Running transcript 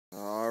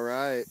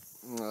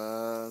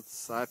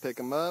So I pick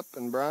him up,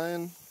 and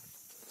Brian.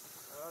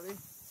 Howdy.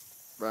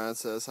 Brian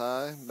says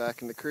hi.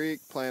 Back in the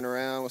creek, playing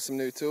around with some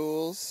new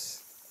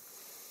tools,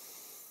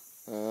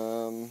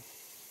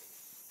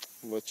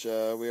 which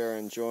we are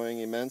enjoying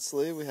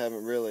immensely. We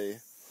haven't really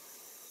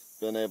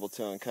been able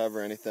to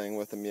uncover anything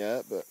with them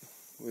yet, but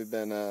we've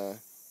been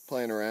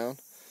playing around.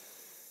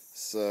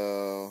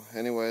 So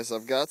anyways,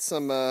 I've got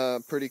some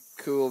pretty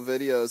cool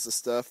videos of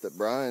stuff that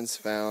Brian's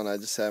found. I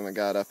just haven't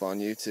got up on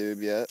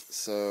YouTube yet.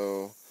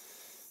 So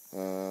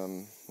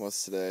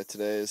what's today?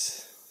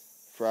 Today's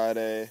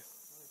Friday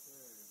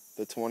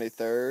the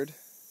 23rd.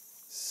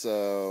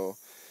 So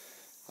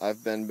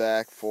I've been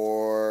back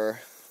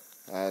for,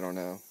 I don't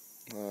know,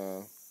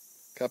 a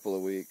couple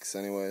of weeks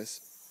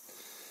anyways.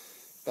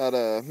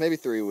 About maybe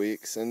 3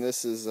 weeks, and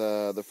this is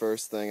the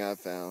first thing I've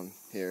found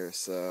here,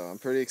 so I'm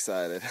pretty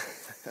excited.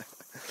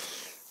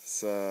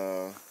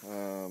 So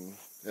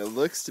it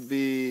looks to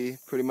be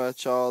pretty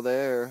much all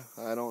there.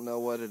 I don't know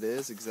what it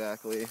is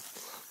exactly.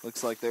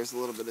 Looks like there's a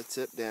little bit of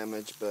tip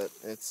damage, but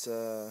it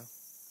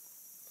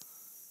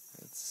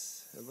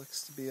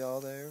looks to be all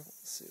there.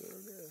 Let's see what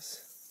it is.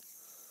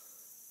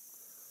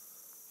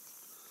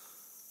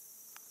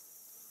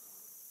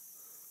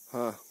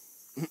 Huh.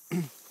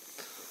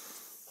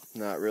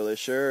 Not really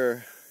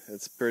sure.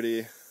 It's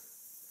pretty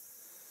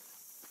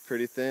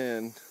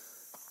thin.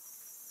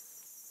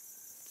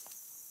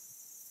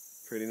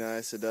 Pretty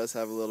nice. It does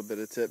have a little bit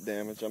of tip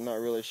damage. I'm not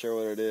really sure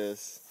what it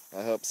is.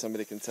 I hope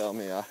somebody can tell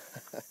me. I'm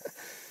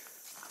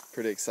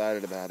pretty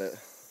excited about it.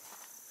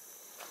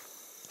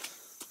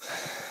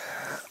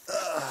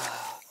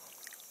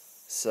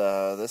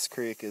 So this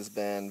creek has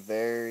been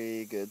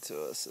very good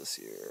to us this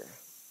year.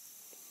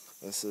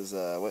 This is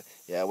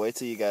wait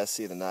till you guys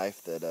see the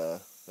knife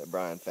that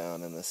Brian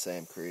found in the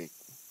same creek.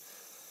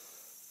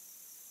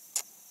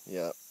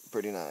 Yep,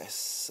 pretty nice.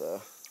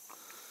 So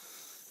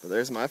well,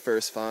 there's my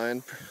first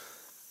find.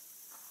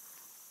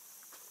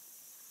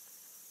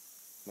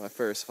 My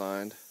first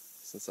find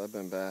since I've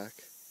been back.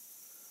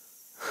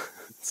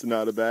 It's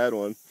not a bad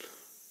one.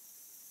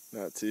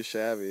 Not too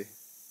shabby.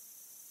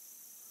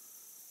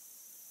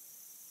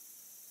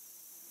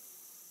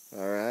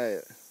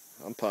 Alright,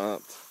 I'm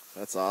pumped.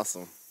 That's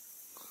awesome.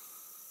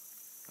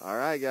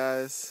 Alright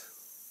guys,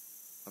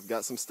 I've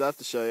got some stuff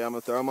to show you. I'm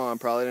going to throw them on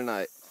probably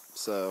tonight.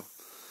 So,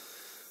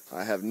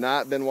 I have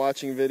not been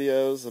watching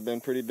videos. I've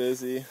been pretty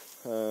busy.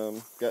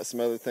 Got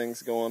some other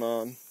things going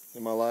on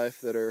in my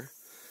life that are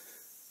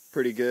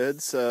pretty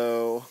good.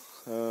 So,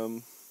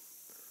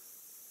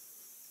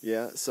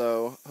 yeah,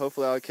 so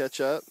hopefully I'll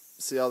catch up,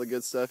 see all the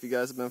good stuff you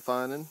guys have been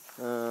finding,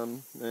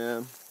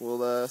 and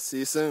we'll see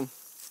you soon.